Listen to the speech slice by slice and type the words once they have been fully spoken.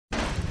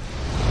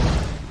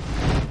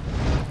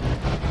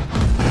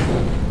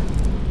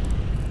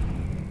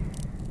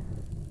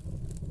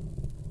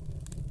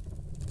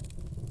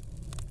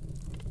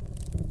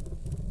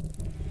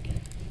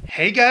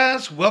Hey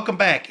guys, welcome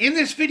back. In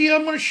this video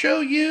I'm going to show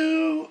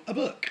you a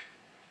book.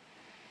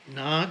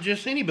 Not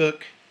just any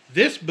book.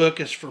 This book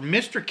is for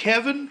Mr.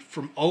 Kevin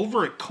from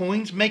over at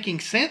Coins Making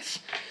Sense.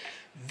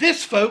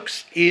 This,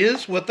 folks,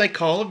 is what they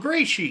call a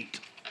gray sheet.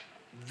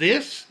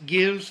 This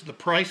gives the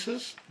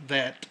prices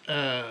that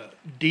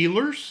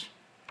dealers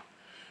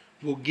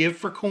will give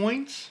for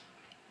coins,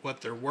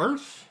 what they're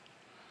worth.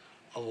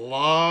 A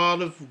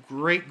lot of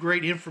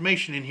great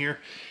information in here.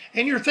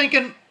 And you're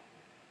thinking,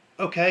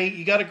 okay,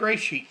 you got a gray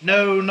sheet.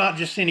 No, not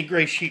just any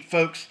gray sheet,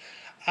 folks.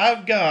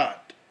 I've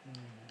got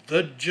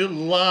the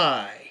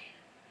July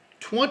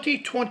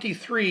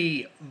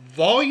 2023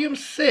 Volume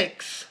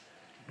 6,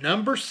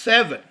 Number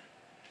 7.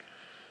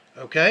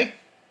 Okay?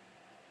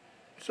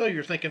 So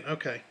you're thinking,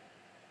 okay,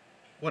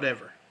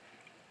 whatever.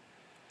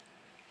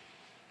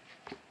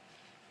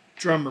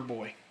 Drummer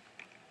Boy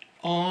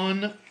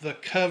on the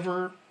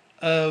cover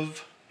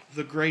of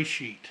the gray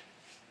sheet.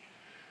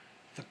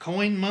 The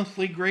Coin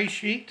Monthly gray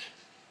sheet.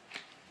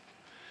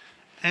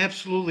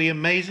 Absolutely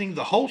amazing.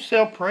 The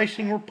wholesale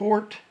pricing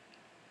report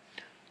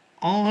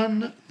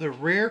on the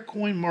rare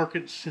coin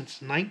market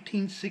since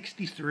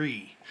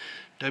 1963.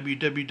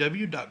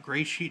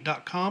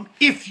 www.graysheet.com.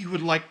 If you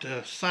would like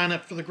to sign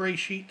up for the gray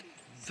sheet,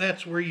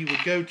 that's where you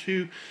would go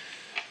to.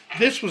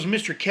 This was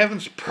Mr.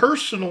 Kevin's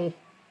personal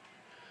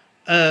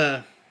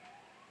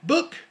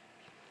book,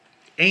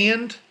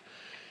 and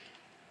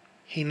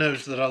he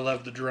knows that I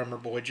love the Drummer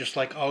Boy, just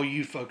like all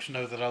you folks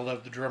know that I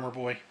love the Drummer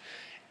Boy.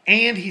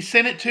 And he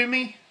sent it to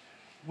me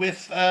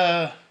with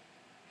a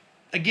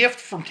gift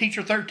from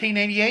Teacher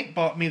 1388.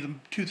 Bought me the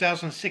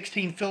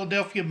 2016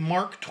 Philadelphia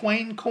Mark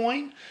Twain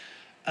coin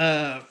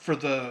for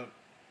the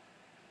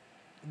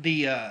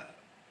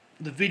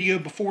video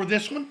before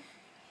this one,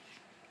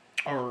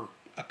 or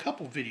a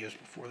couple videos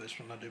before this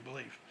one, I do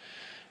believe.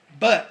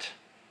 But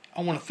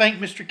I want to thank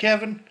Mr.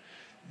 Kevin.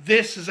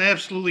 This is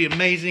absolutely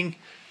amazing.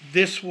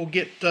 This will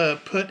get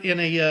put in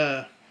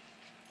a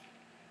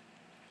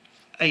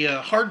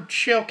hard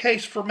shell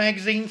case for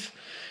magazines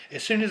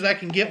as soon as I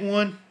can get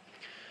one.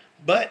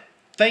 But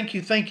thank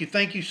you,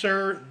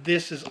 sir.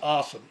 This is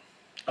awesome.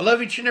 I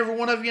love each and every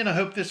one of you, and I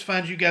hope this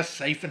finds you guys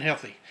safe and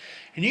healthy.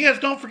 And you guys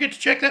don't forget to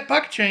check that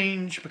pocket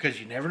change,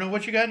 because you never know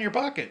what you got in your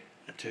pocket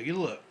until you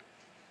look.